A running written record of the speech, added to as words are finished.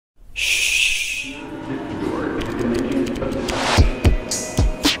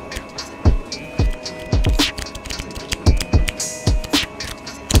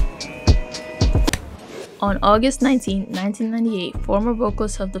On August 19, 1998, former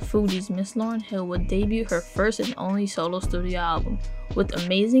vocalist of the Fugees, Miss Lauryn Hill, would debut her first and only solo studio album. With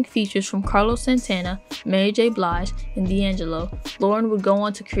amazing features from Carlos Santana, Mary J. Blige, and D'Angelo, Lauryn would go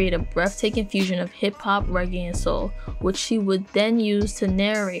on to create a breathtaking fusion of hip-hop, reggae, and soul, which she would then use to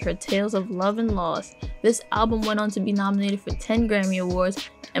narrate her tales of love and loss. This album went on to be nominated for 10 Grammy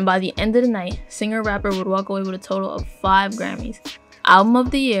Awards, and by the end of the night, singer-rapper would walk away with a total of 5 Grammys. Album of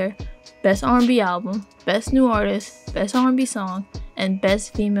the Year, Best R&B Album, Best New Artist, Best R&B Song, and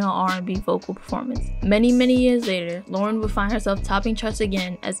Best Female R&B Vocal Performance. Many years later, Lauryn would find herself topping charts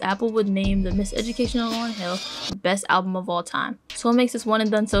again as Apple would name the Miseducation of Lauryn Hill the best album of all time. So what makes this one and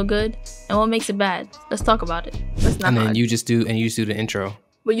done so good, and what makes it bad? Let's talk about it. Let's not. And then you just do the intro.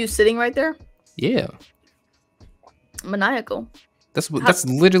 Were you sitting right there? Yeah. Maniacal. That's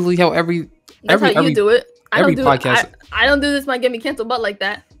literally how every you do it. I don't do podcast. I don't do this. Might get me canceled, but like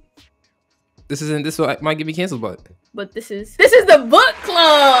that. This might get me canceled, but this is the book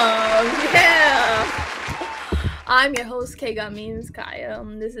club. Yeah. I'm your host, K Got Memes Kaya.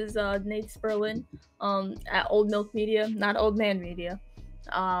 This is Nate Sperlin at Old Milk Media, not Old Man Media.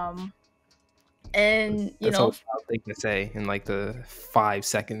 And that's all I'll think to say in like the 5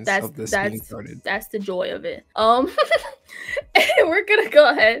 seconds of this getting started. That's the joy of it. And we're gonna go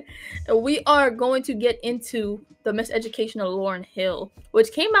ahead and we are going to get into the Miseducation of Lauryn Hill,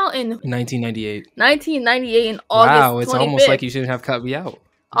 which came out in 1998. 1998 in August. Wow, it's 25th. Almost like you shouldn't have cut me out.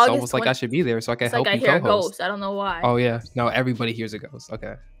 It's almost like I should be there so I can help you co-host. I hear a ghost. I don't know why. Oh yeah, no, everybody hears a ghost.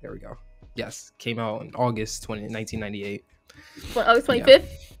 Okay, there we go. Yes, came out in August 1998. August 25th. Yeah.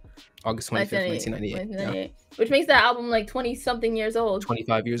 August 25th, 1998. Yeah. Which makes that album like 20-something years old.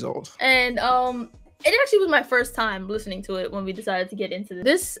 25 years old. And it actually was my first time listening to it when we decided to get into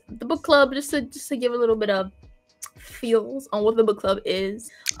this. The book club, just to give a little bit of feels on what the book club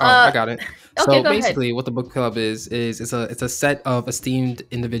is. I got it. Okay, so basically what the book club is it's a set of esteemed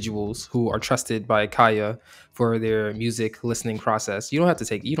individuals who are trusted by Kaya for their music listening process. You don't have to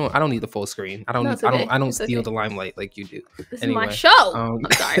take I don't need the full screen. I don't steal the limelight like you do. This is my show. I'm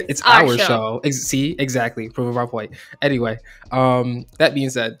sorry. It's our show. See, exactly. Proving my point. Anyway, that being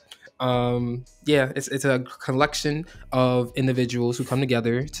said, it's a collection of individuals who come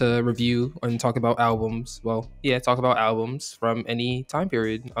together to review and talk about albums. Talk about albums from any time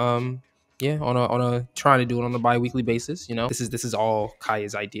period. Trying to do it on a bi-weekly basis. You know, this is all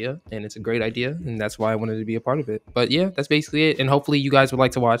Kaya's idea, and it's a great idea, and that's why I wanted to be a part of it. But yeah, that's basically it. And hopefully you guys would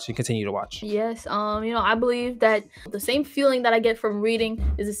like to watch and continue to watch. Yes. I believe that the same feeling that I get from reading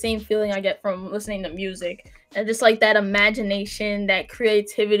is the same feeling I get from listening to music. And just like that imagination, that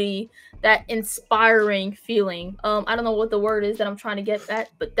creativity, that inspiring feeling. I don't know what the word is that I'm trying to get at,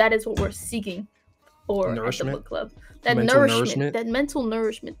 but that is what we're seeking for at the book club. That nourishment, that mental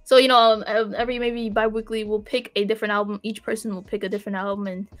nourishment. So, every maybe bi-weekly we'll pick a different album. Each person will pick a different album,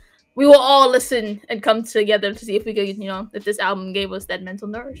 and we will all listen and come together to see if we could, if this album gave us that mental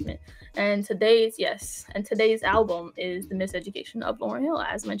nourishment. And today's album is The Miseducation of Lauryn Hill,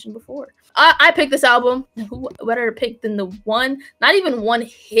 as mentioned before. I picked this album. Who better to pick than the one, not even one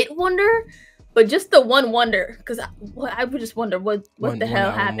hit wonder, but just the one wonder, because I would just wonder what the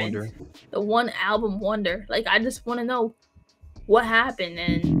hell happened. Wonder. The one album wonder. Like, I just want to know what happened.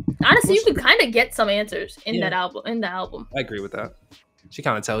 And honestly, you could kind of get some answers in that album. In the album, I agree with that. She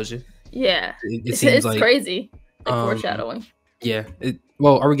kind of tells you. Yeah, it seems like, crazy. Like foreshadowing. Yeah.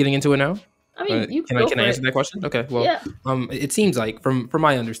 Are we getting into it now? I mean, can I answer that question? Okay. Well, yeah. It seems like from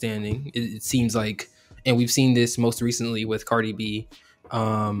my understanding, it seems like, and we've seen this most recently with Cardi B.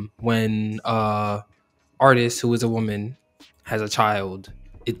 When artist who is a woman has a child,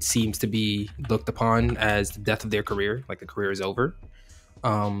 it seems to be looked upon as the death of their career, like the career is over,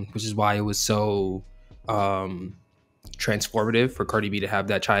 which is why it was so transformative for Cardi B to have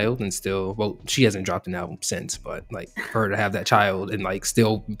that child and still, she hasn't dropped an album since, but like for her to have that child and like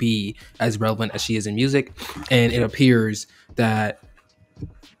still be as relevant as she is in music. And it appears that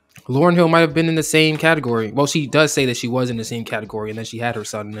Lauryn Hill might have been in the same category. Well, she does say that she was in the same category, and then she had her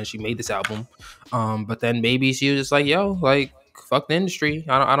son, and then she made this album. But then maybe she was just like, "Yo, like, fuck the industry.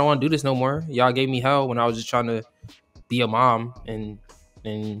 I don't want to do this no more. Y'all gave me hell when I was just trying to be a mom, and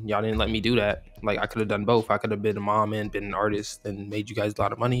y'all didn't let me do that. Like, I could have done both. I could have been a mom and been an artist and made you guys a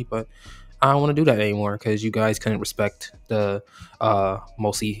lot of money, but I don't want to do that anymore because you guys couldn't respect the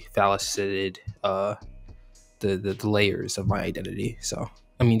mostly faceted the layers of my identity." So.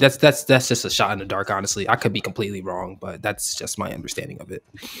 I mean, that's just a shot in the dark, honestly. I could be completely wrong, but that's just my understanding of it.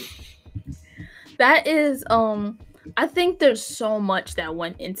 That is, I think there's so much that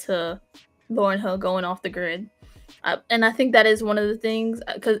went into Lauryn Hill going off the grid. And I think that is one of the things,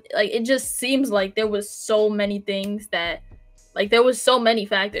 because like it just seems like there was so many things that, like there was so many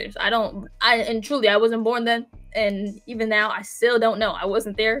factors. And truly I wasn't born then, and even now I still don't know. I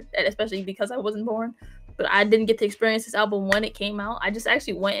wasn't there, especially because I wasn't born. But I didn't get to experience this album when it came out. I just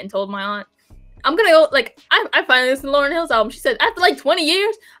actually went and told my aunt, I'm gonna go, like, I finally listened to Lauryn Hill's album. She said, after like 20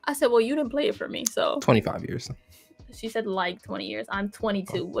 years. I said, well, you didn't play it for me, so 25 years. She said like 20 years. I'm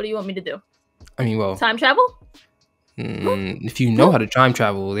 22. What do you want me to do? I mean, well, time travel? If you know how to time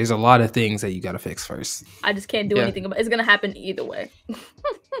travel, there's a lot of things that you gotta fix first. I just can't do anything about it. It's gonna happen either way.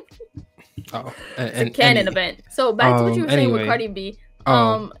 Oh, it's a canon event. So back to what you were saying with Cardi B.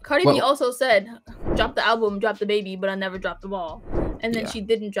 Cardi B also said, drop the album, drop the baby, but I never dropped the ball. And then she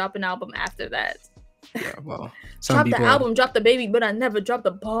didn't drop an album after that. Yeah, well, drop the album, drop the baby, but I never dropped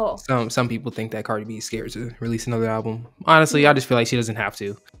the ball. Some people think that Cardi B is scared to release another album. Honestly, I just feel like she doesn't have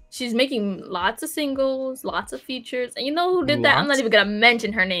to. She's making lots of singles, lots of features. And you know who did that? I'm not even gonna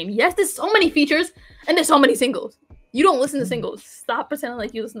mention her name. Yes, there's so many features and there's so many singles. You don't listen to singles. Stop pretending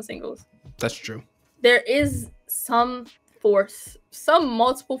like you listen to singles. That's true. There is some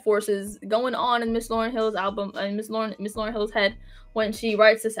multiple forces going on in Miss Lauryn Hill's album, and Miss Lauryn Hill's head when she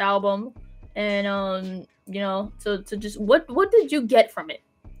writes this album. And you know, to just what did you get from it?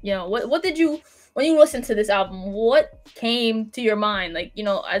 You know, what did you, when you listen to this album, what came to your mind? Like, you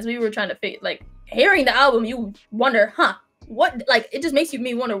know, as we were trying to like hearing the album, you wonder, what, like, it just makes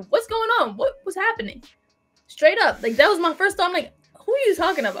me wonder what's going on, what was happening. Straight up, like that was my first thought. I'm like, who are you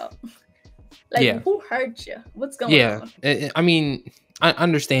talking about? Like, who hurt you? What's going on? I mean,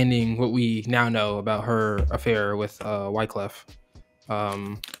 understanding what we now know about her affair with Wyclef,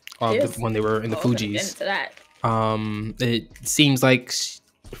 when they were in the Fugees. It seems like,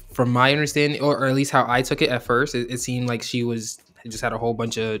 from my understanding, or at least how I took it at first, it seemed like she just had a whole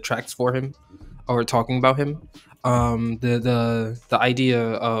bunch of tracks for him, or talking about him. The idea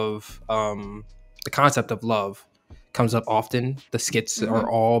of the concept of love comes up often. The skits are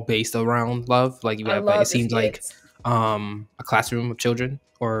all based around love. Like you have, like, it seems like a classroom of children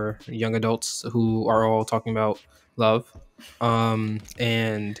or young adults who are all talking about love.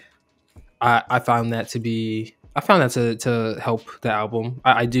 And I found that to help the album.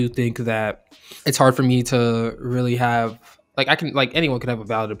 I do think that it's hard for me to really have, like, anyone could have a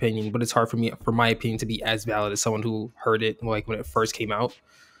valid opinion, but it's hard for my opinion to be as valid as someone who heard it like when it first came out.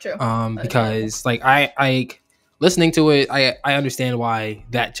 True. Because like I listening to it, I understand why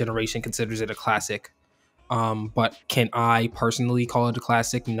that generation considers it a classic. But can I personally call it a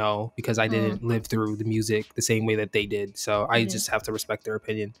classic? No, because I didn't live through the music the same way that they did. So I just have to respect their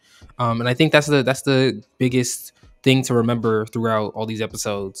opinion. And I think that's the biggest thing to remember throughout all these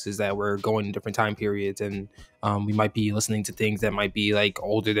episodes, is that we're going in different time periods, and we might be listening to things that might be like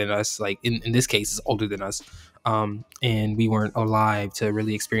older than us. Like in this case, it's older than us. And we weren't alive to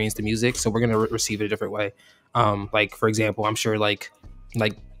really experience the music. So we're going to receive it a different way. Like, for example, I'm sure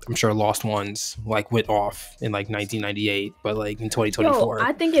Lost Ones like went off in like 1998, but like in 2024,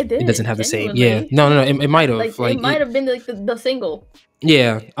 I think it did. It doesn't have the same. Yeah, no, it might have. Like it might have been like the single.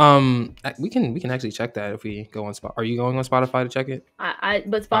 Yeah. We can actually check that if we go on Spotify. Are you going on Spotify to check it?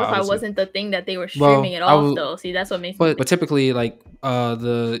 But Spotify wasn't the thing that they were streaming it off though. See, that's what makes. But typically, like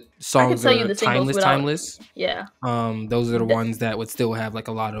the songs are timeless. Yeah. Those are the ones that would still have like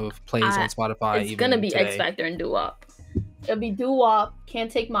a lot of plays on Spotify. It's gonna be X Factor and Doo-Wop. It'll be Doo-Wop,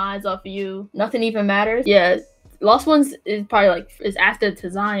 Can't Take My Eyes Off of You, Nothing Even Matters. Yeah, Lost Ones is probably is after To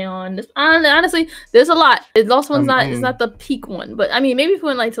Zion. Honestly, there's a lot. Lost Ones is not the peak one, but I mean, maybe if we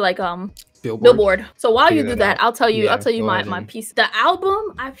went like Billboard. So while you do that, I'll tell you my piece. The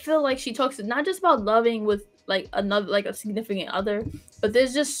album, I feel like she talks not just about loving with like a significant other, but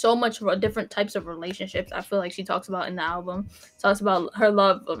there's just so much different types of relationships I feel like she talks about in the album. Talks about her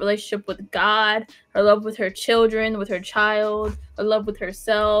relationship with God, her love with her children, with her child, her love with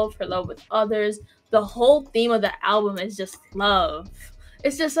herself, her love with others. The whole theme of the album is just love.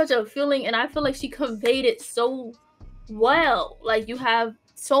 It's just such a feeling, and I feel like she conveyed it so well. Like, you have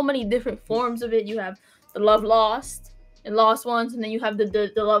so many different forms of it. You have the love lost and Lost Ones, and then you have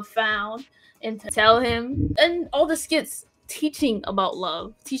the love found and To Tell Him, and all the skits teaching about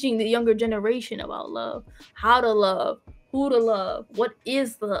love, teaching the younger generation about love, how to love, who to love, what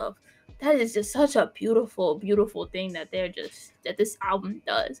is love. That is just such a beautiful, beautiful thing that this album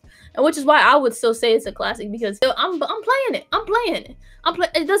does, and which is why I would still say it's a classic, because I'm playing it.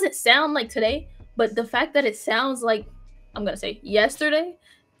 It doesn't sound like today, but the fact that it sounds like, I'm gonna say yesterday,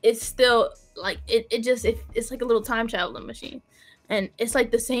 it's still like it's like a little time traveling machine. And it's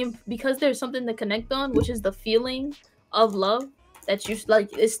like the same, because there's something to connect on, which is the feeling of love that you like.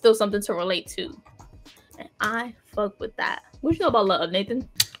 It's still something to relate to. And I fuck with that. What you know about love, Nathan?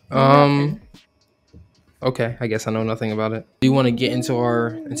 Okay, I guess I know nothing about it. Do you want to get into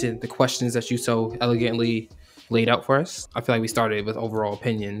the questions that you so elegantly laid out for us? I feel like we started with overall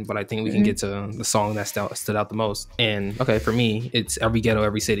opinion, but I think we can get to the song that stood out the most. And okay, for me, it's Every Ghetto,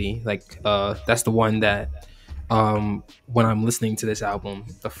 Every City. Like that's the one that when I'm listening to this album,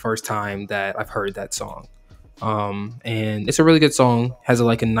 the first time that I've heard that song. And it's a really good song, has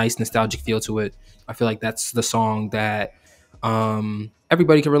like a nice nostalgic feel to it. I feel like that's the song that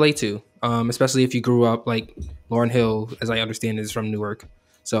everybody can relate to, especially if you grew up like Lauryn Hill, as I understand, is from Newark.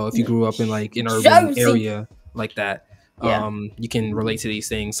 So if you grew up in like an urban area like that, you can relate to these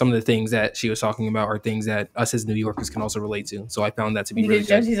things. Some of the things that she was talking about are things that us as New Yorkers can also relate to. So I found that to be really good.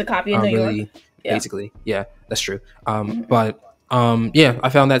 Jersey's a copy of New York. Basically, yeah, that's true. But yeah, I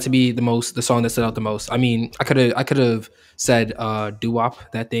found that to be the song that stood out the most. I mean, I could have said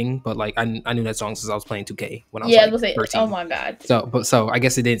doo-wop, that thing, but like I knew that song since I was playing 2K when I was like 13. Oh my god. So I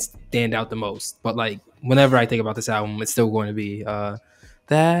guess it didn't stand out the most. But like whenever I think about this album, it's still going to be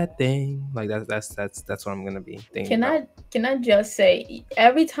that thing. Like that's what I'm gonna be thinking about. Can I just say,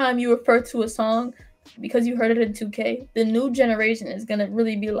 every time you refer to a song because you heard it in 2K, the new generation is gonna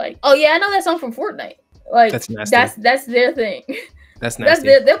really be like, oh yeah, I know that song from Fortnite. Like that's their thing. That's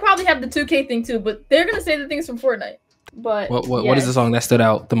nasty. They'll probably have the 2K thing too, but they're gonna say the things from Fortnite. But what is the song that stood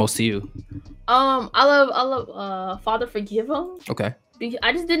out the most to you? I love Father Forgive Him. Okay.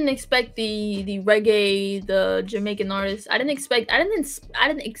 I just didn't expect the reggae, the Jamaican artist. I didn't expect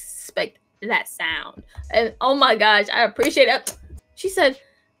that sound. And oh my gosh, I appreciate it. She said,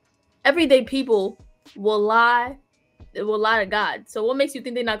 everyday people will lie to God. So what makes you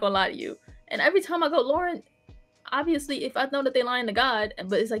think they're not gonna lie to you? And every time I go, Lauryn, obviously, if I know that they lying to God,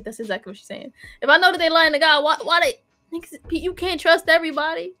 but it's like that's exactly what she's saying. If I know that they lying to God, why they? You can't trust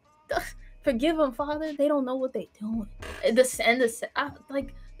everybody. Forgive them, Father. They don't know what they doing.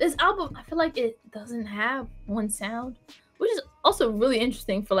 Like this album, I feel like it doesn't have one sound, which is also really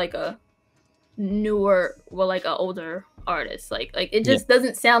interesting for like a newer, like an older artist. Like it just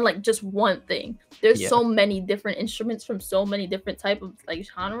doesn't sound like just one thing. There's so many different instruments from so many different type of like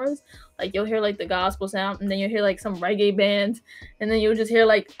genres. Like you'll hear like the gospel sound, and then you'll hear like some reggae band, and then you'll just hear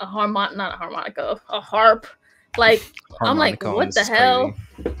like a harp. Like I'm like, what the hell?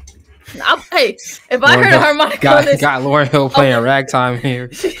 Hey, if I heard a harmonica, got Lauryn Hill playing ragtime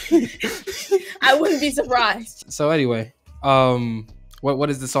here. I wouldn't be surprised. So anyway, what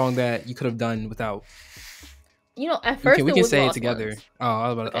is the song that you could have done without? You know, at first we can say it together. Ones. Oh,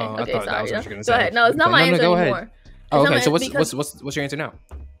 I thought that was what you were gonna say. Go ahead. No, it's not my answer anymore. Oh, okay. So what's your answer now?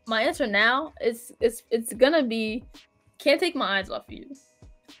 My answer now is it's gonna be Can't Take My Eyes Off of You.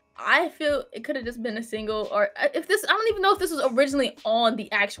 I feel it could have just been a single, or if this, I don't even know if this was originally on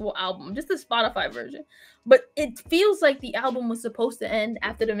the actual album, just the Spotify version. But it feels like the album was supposed to end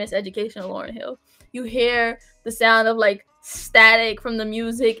after the Miseducation of Lauryn Hill. You hear the sound of like static from the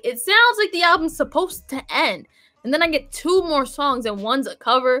music. It sounds like the album's supposed to end. And then I get two more songs and one's a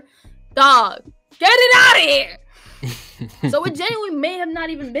cover. Dog, get it out of here. So it genuinely may have not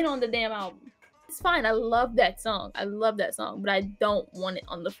even been on the damn album. It's fine. I love that song. But I don't want it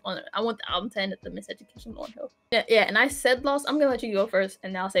on it. I want the album to end at the Miseducation of Lauryn Hill. Yeah. And I said Lost. I'm gonna let you go first,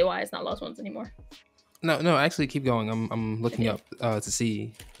 and now I'll say why it's not Lost Ones anymore. No. Actually, keep going. I'm looking up to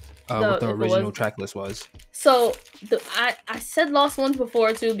see what the original track list was. So I said Lost Ones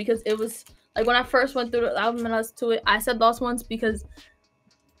before too, because it was like when I first went through the album and I listened to it, I said Lost Ones because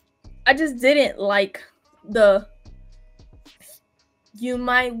I just didn't like the you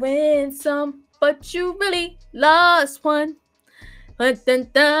might win some, but you really lost one. But it's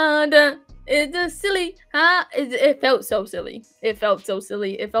just silly. It felt so silly. It felt so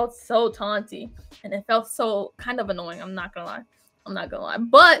taunty, and it felt so kind of annoying. I'm not gonna lie.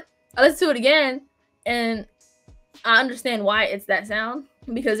 But I listened to it again, and I understand why it's that sound,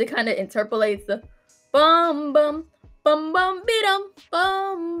 because it kind of interpolates the bum bum bum bum be-dum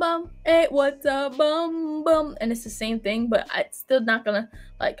bum bum. Hey, what's up, bum bum? And it's the same thing, but it's still not gonna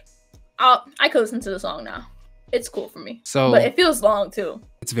like. I could listen to the song now. It's cool for me. But it feels long too.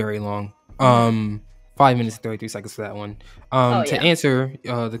 It's very long. 5 minutes and 33 seconds for that one. To answer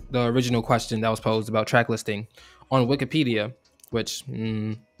the original question that was posed about track listing on Wikipedia, which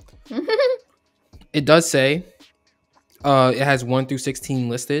it does say it has 1 through 16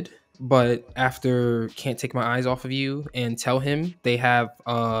 listed, but after Can't Take My Eyes Off of You and Tell Him, they have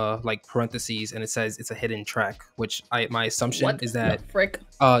like parentheses, and it says it's a hidden track, which my assumption is that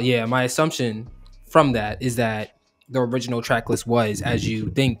my assumption from that is that the original track list was as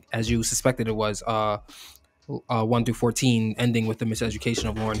you suspected it was 1 through 14, ending with the Miseducation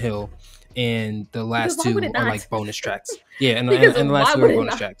of Lauryn Hill, and the Because last why would two it are not? like bonus tracks. Yeah, Because and the last why two are would it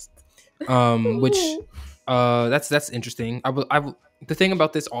bonus not? tracks. Which that's interesting. The thing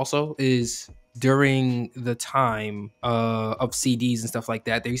about this also is during the time of CDs and stuff like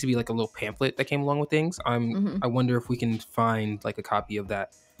that, there used to be like a little pamphlet that came along with things. I wonder if we can find like a copy of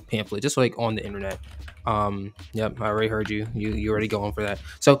that pamphlet just like on the internet. Yep, I already heard you. You already going for that.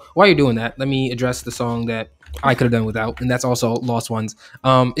 So while you're doing that, let me address the song that I could have done without, and that's also Lost Ones.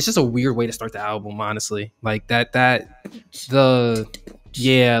 It's just a weird way to start the album, honestly. Like the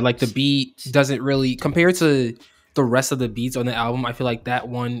yeah, like the beat doesn't really compared to the rest of the beats on the album. I feel like that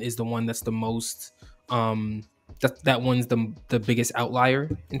one is the one that's the most that one's the biggest outlier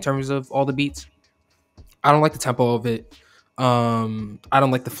in terms of all the beats. I don't like the tempo of it. I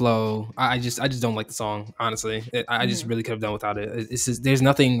don't like the flow. I just don't like the song, honestly. I just really could have done without it. It's just, there's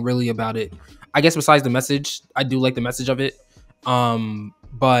nothing really about it, I guess, besides the message. I do like the message of it,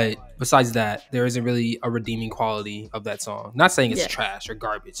 but besides that, there isn't really a redeeming quality of that song. Not saying it's trash or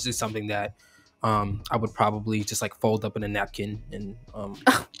garbage. It's just something that I would probably just like fold up in a napkin and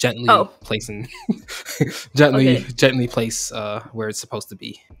gently place in gently place where it's supposed to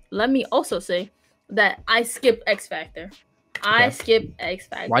be. Let me also say that I skip X Factor. I skip X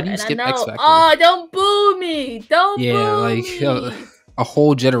Factor. Why do you skip X Factor? Oh, don't boo me! Don't boo me! A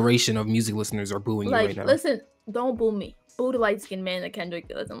whole generation of music listeners are booing you right now. Listen, don't boo me. Boo the light skinned man that Kendrick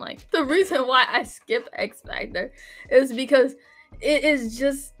doesn't like. The reason why I skip X Factor is because it is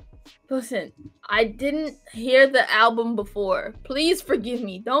just. Listen, I didn't hear the album before. Please forgive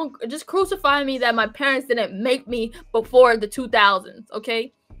me. Don't just crucify me that my parents didn't make me before the 2000s,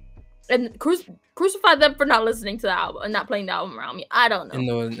 okay? And crucify them for not listening to the album and not playing the album around me. I don't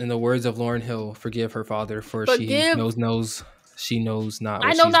know. In the words of Lauryn Hill, forgive her father, for she knows she knows not.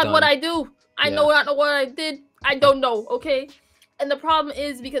 I know not what I do. I know not what I did. I don't know. Okay, and the problem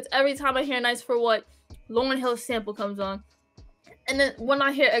is because every time I hear "Nice for What," Lauryn Hill's sample comes on, and then when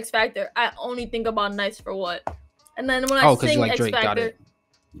I hear X Factor, I only think about "Nice for What," and then when I sing X Factor.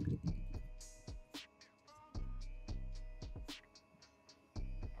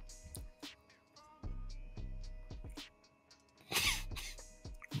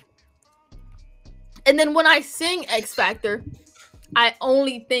 And then when I sing X Factor, I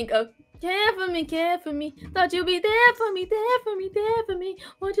only think of care for me. Thought you'd be there for me.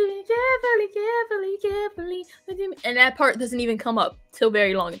 Won't you be carefully. And that part doesn't even come up till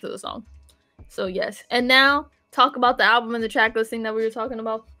very long into the song. So yes. And now talk about the album and the track listing that we were talking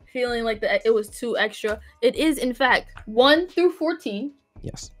about. Feeling like it was too extra. It is in fact 1 through 14.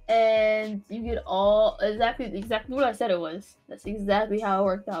 Yes. And you get all exactly what I said it was. That's exactly how it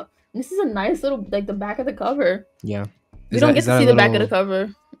worked out. This is a nice little, like, the back of the cover. Yeah. We don't get to see the back of the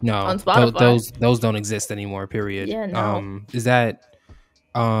cover. No, on Spotify. Those don't exist anymore. Period. Yeah. No. Is that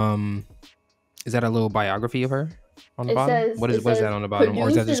a little biography of her on the bottom? What is that on the bottom, or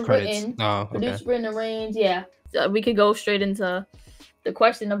is that just credits? Produced, written, arranged. Yeah. So we could go straight into the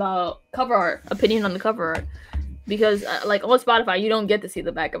question about cover art, opinion on the cover art, because like on Spotify, you don't get to see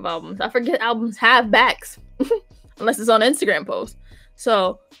the back of albums. I forget albums have backs unless it's on Instagram post.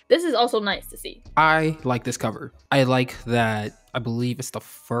 So this is also nice to see. I like this cover. I like that. I believe it's the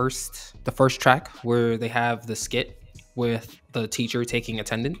first track where they have the skit with the teacher taking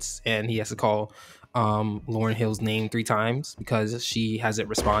attendance, and he has to call Lauryn Hill's name 3 times because she hasn't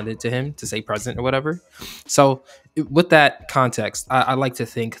responded to him to say present or whatever. So with that context, I like to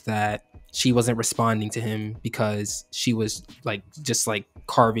think that she wasn't responding to him because she was like just like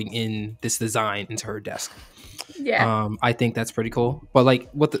carving in this design into her desk. Yeah. I think that's pretty cool. But like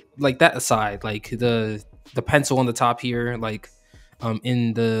that aside, like the pencil on the top here, like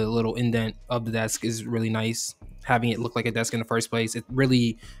in the little indent of the desk is really nice. Having it look like a desk in the first place, it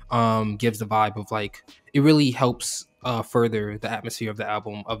really gives the vibe of like, it really helps further the atmosphere of the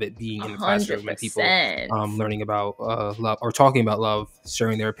album, of it being in the classroom 100%. And people learning about love or talking about love,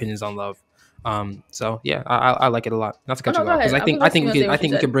 sharing their opinions on love. So yeah, I like it a lot. Not to cut you off, because I think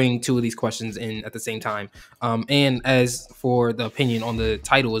we could bring 2 of these questions in at the same time. And as for the opinion on the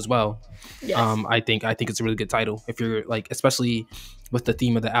title as well, yes. I think it's a really good title. If you're like, especially with the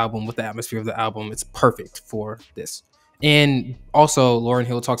theme of the album, with the atmosphere of the album, it's perfect for this. And also, Lauryn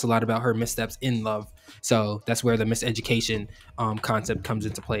Hill talks a lot about her missteps in love, so that's where the miseducation concept comes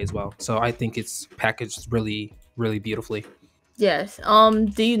into play as well. So I think it's packaged really, really beautifully. Yes.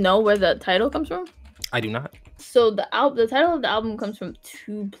 Do you know where the title comes from? I do not. So the title of the album comes from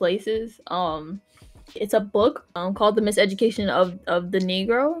 2 places. It's a book called The Miseducation of the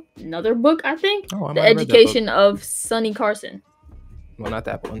Negro. Another book, I think. The Education of Sonny Carson. Well, not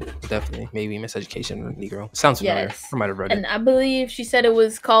that one. Definitely. Maybe Miseducation of Negro. Sounds familiar. Yes. I might have read And it. I believe she said it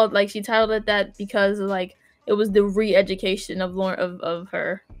was called, like, she titled it that because like it was the re-education of Lauryn of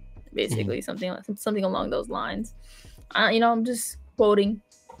her, basically something along those lines. I'm just quoting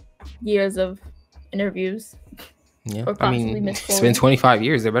years of interviews. Yeah, Or I mean, possibly it's been 25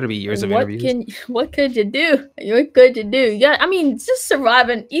 years. There better be years of interviews. What could you do? What could you do? Yeah, I mean, just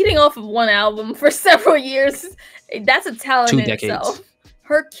surviving, eating off of one album for several years. That's a talent 2 in decades. itself.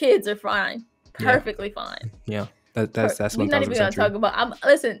 Her kids are fine, perfectly fine. Yeah, that's We're not even 1000% gonna true. talk about.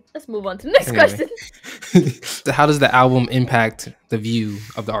 Listen, let's move on to the next Anyway. question. How does the album impact the view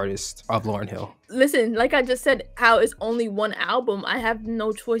of the artist of Lauryn Hill? Listen, like I just said, how it's only one album. I have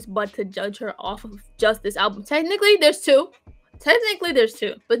no choice but to judge her off of just this album. Technically, there's two,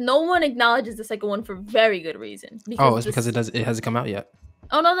 but no one acknowledges the second one for very good reason. It's because it hasn't come out yet.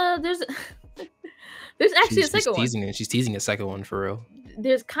 Oh no, there's actually a second one. She's teasing a second one for real.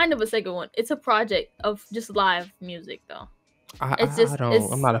 There's kind of a second one. It's a project of just live music though.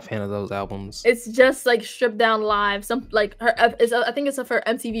 I'm not a fan of those albums. It's just like stripped down live. Some like her. I think it's of her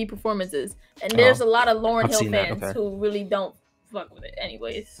MTV performances, and there's a lot of Lauryn Hill fans who really don't fuck with it,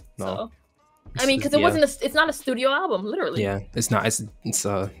 anyways. No. So, I mean, because it's not a studio album, literally. Yeah, it's not. It's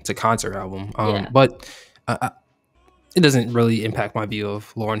a concert album. But it doesn't really impact my view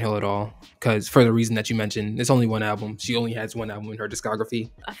of Lauryn Hill at all, because for the reason that you mentioned, it's only one album. She only has one album in her discography.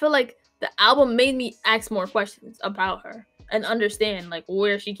 I feel like the album made me ask more questions about her and understand like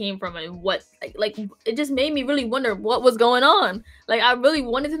where she came from and what like it just made me really wonder what was going on. Like I really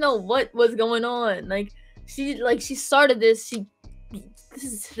wanted to know what was going on. Like she started this.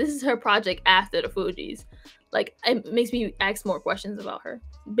 This is her project after the Fugees. Like it makes me ask more questions about her,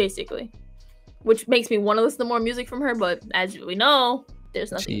 basically, which makes me want to listen to more music from her. But as we know,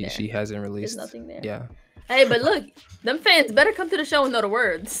 there's nothing there. She hasn't released. There's nothing there. Yeah. Hey, but look, them fans better come to the show and know the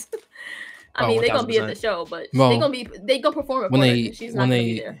words. I mean, they're gonna be at the show, but they gonna perform it when she's not gonna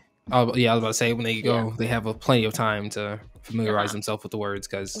be there. Oh yeah, I was about to say when they go, they have plenty of time to familiarize themselves with the words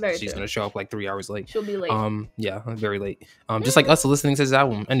because she's gonna show up like 3 hours late. She'll be late. Yeah, very late. Just like us listening to this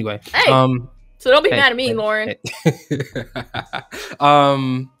album. Anyway. Hey. So don't be mad at me, Lauryn.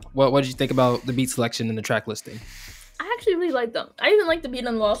 What did you think about the beat selection and the track listing? I actually really like them. I even like the beat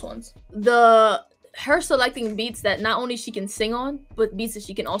on the Lost Ones. Her selecting beats that not only she can sing on, but beats that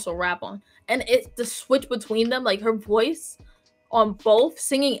she can also rap on. And it's the switch between them, like her voice on both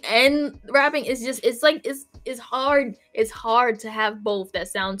singing and rapping is just it's hard. It's hard to have both that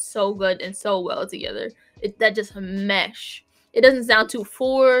sound so good and so well together. That just mesh. It doesn't sound too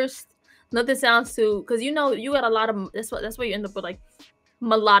forced. Nothing sounds too, because you got a lot of that's why you end up with like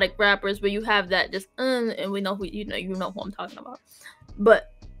melodic rappers where you have that just and we know who you know who I'm talking about.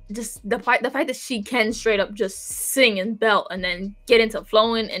 But just the fact that she can straight up just sing and belt and then get into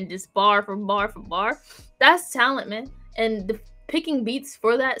flowing and just bar for bar for bar, that's talent, man. And picking beats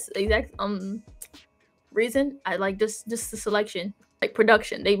for that exact reason, I like just the selection, like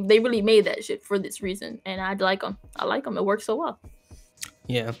production. They really made that shit for this reason, and I like them. It works so well.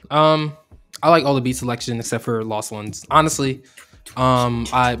 Yeah. I like all the beat selection except for Lost Ones. Honestly,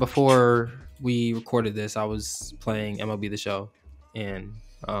 before we recorded this, I was playing MLB The Show, and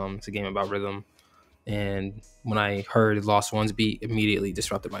it's a game about rhythm. And when I heard Lost Ones beat, immediately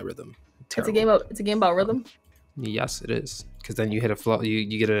disrupted my rhythm. Terrible. It's a game about rhythm. Yes, it is. Because then you hit a flow,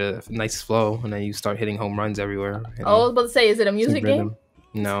 you get a nice flow, and then you start hitting home runs everywhere. I was about to say, is it a music game?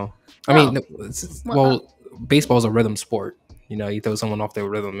 No, I mean, baseball's a rhythm sport. You throw someone off their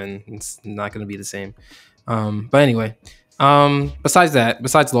rhythm, and it's not going to be the same. But anyway,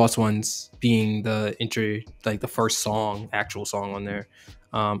 besides Lost Ones being the first actual song on there,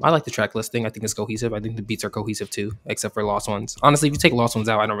 I like the track listing. I think it's cohesive. I think the beats are cohesive too, except for Lost Ones. Honestly, if you take Lost Ones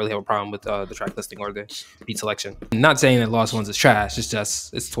out, I don't really have a problem with the track listing or the beat selection. I'm not saying that Lost Ones is trash. It's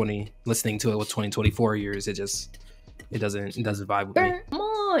just listening to it with 2024 years. It doesn't vibe with me. Come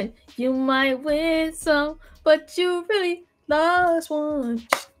on, you might win some, but you really lost one.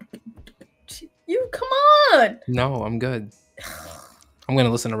 You come on. No, I'm good. I'm gonna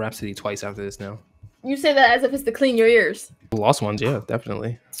listen to Rhapsody twice after this now. You say that as if it's to clean your ears. Lost Ones, yeah,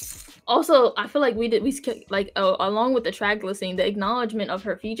 definitely. Also, I feel like along with the track listing, the acknowledgement of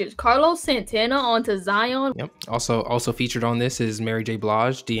her features. Carlos Santana onto Zion. Yep. Also featured on this is Mary J.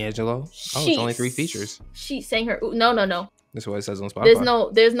 Blige, D'Angelo. It's only 3 features. She sang her. No. That's what it says on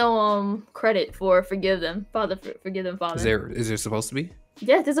Spotify. There's no credit for Forgive Them, Father. Forgive Them, Father. Is there supposed to be?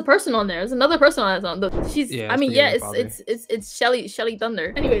 Yeah, there's a person on there. There's another person on that song. She's. Yeah, I mean, the yeah, younger father. it's Shelly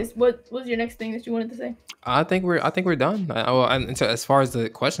Thunder. Anyways, what was your next thing that you wanted to say? I think we're done. And so as far as the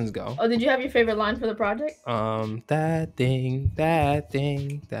questions go, Oh, did you have your favorite line for the project? that thing.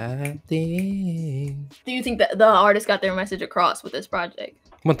 Do you think that the artist got their message across with this project?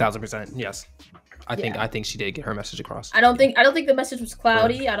 1000%. Yes. I think she did get her message across. I don't think the message was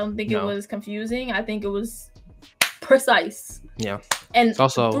cloudy. I don't think it was confusing. I think it was precise. Yeah. And it's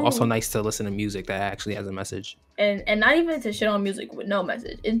also nice to listen to music that actually has a message. And not even to shit on music with no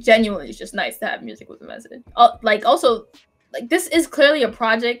message. It genuinely is just nice to have music with a message. This is clearly a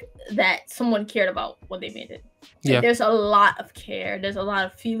project that someone cared about when they made it. Like, there's a lot of care. There's a lot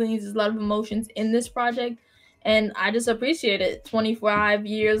of feelings. There's a lot of emotions in this project, and I just appreciate it. 25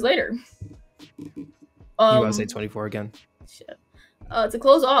 years later. You want to say 24 again? Shit. To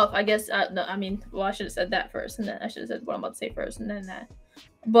close off, I guess. I should have said that first, and then I should have said what I'm about to say first, and then that.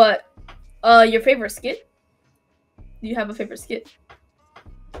 But, your favorite skit? Do you have a favorite skit?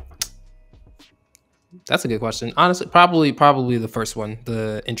 That's a good question. Honestly, probably the first one,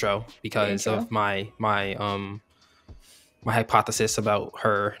 the intro, because of my hypothesis about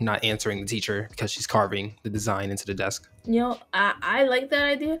her not answering the teacher because she's carving the design into the desk. You know, I like that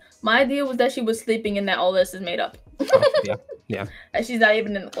idea. My idea was that she was sleeping and that all this is made up. Yeah. And she's not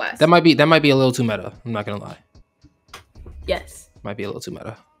even in the class. That might be a little too meta. I'm not gonna lie. Yes. Might be a little too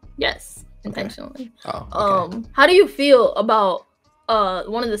meta. Yes, intentionally. Okay. Oh. Okay. How do you feel about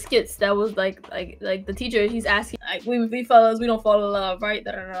one of the skits that was like the teacher? He's asking like, we fellas, we don't fall in love, right?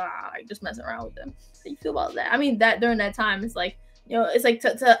 Like, just messing around with them. How do you feel about that? I mean, that during that time, it's like, you know, it's like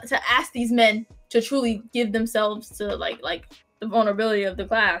to ask these men to truly give themselves to like the vulnerability of the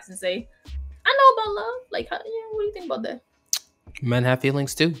class and say, I know about love. Like, what do you think about that? Men have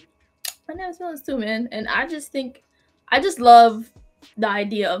feelings too. Men have feelings too, man. And I just love the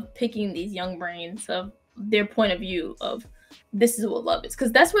idea of picking these young brains of their point of view of this is what love is,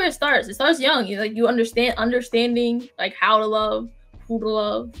 because that's where it starts. It starts young. You understanding like how to love, who to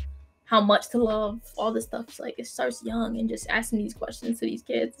love, how much to love, all this stuff. It's like it starts young, and just asking these questions to these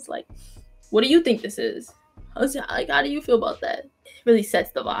kids. It's like, what do you think this is? How do you feel about that? It really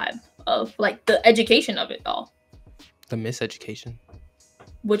sets the vibe of like the education of it all. The miseducation,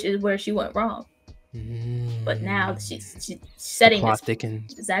 which is where she went wrong. But now she's setting the plot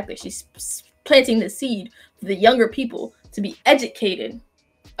thickens. Exactly. She's planting the seed for the younger people to be educated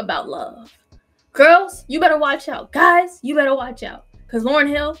about love. Girls, you better watch out. Guys, you better watch out, because Lauryn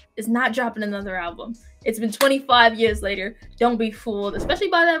Hill is not dropping another album. It's been 25 years later. Don't be fooled, especially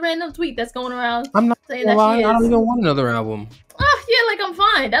by that random tweet that's going around. I'm not saying that she is. I don't even want another album. Yeah, like I'm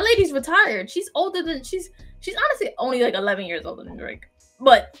fine. That lady's retired. She's older than she's honestly only like 11 years older than Drake.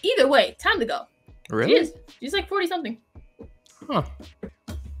 But either way, time to go. Really? She's like 40 something. Huh.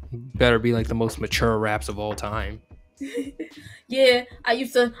 Better be like the most mature raps of all time. Yeah, I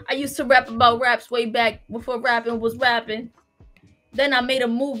used to rap about raps way back before rapping was rapping. Then I made a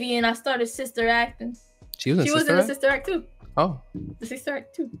movie and I started sister acting. She was in the sister act too. Oh. The sister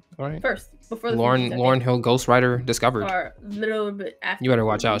act too. All right. First, before the Lauryn Hill ghostwriter discovered. Or a little bit after. You better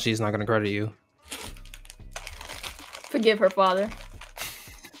watch out. She's not gonna credit you. Forgive her, father.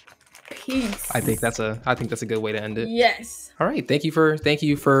 Peace. I think that's a good way to end it. Yes. All right. Thank you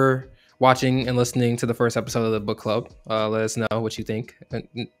for watching and listening to the first episode of the book club. Let us know what you think.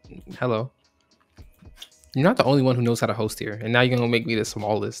 Hello. You're not the only one who knows how to host here, and now you're gonna make me the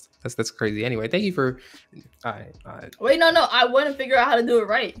smallest. That's crazy. Anyway, thank you for. All right. Wait, no. I want to figure out how to do it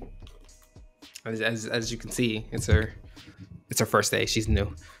right. As you can see, it's her first day. She's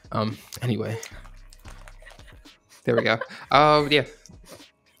new. Anyway. There we go.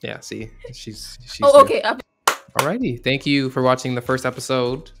 Yeah. See, she's. Oh, okay. Alrighty. Thank you for watching the first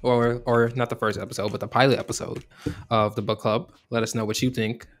episode, or not the first episode, but the pilot episode of the book club. Let us know what you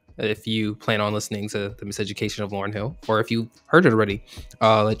think. If you plan on listening to the Miseducation of Lauryn Hill, or if you heard it already,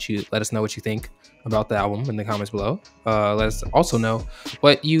 let us know what you think about the album in the comments below. Let us also know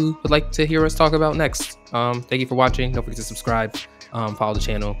what you would like to hear us talk about next. Thank you for watching. Don't forget to subscribe. Follow the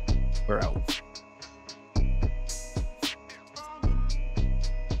channel. We're out.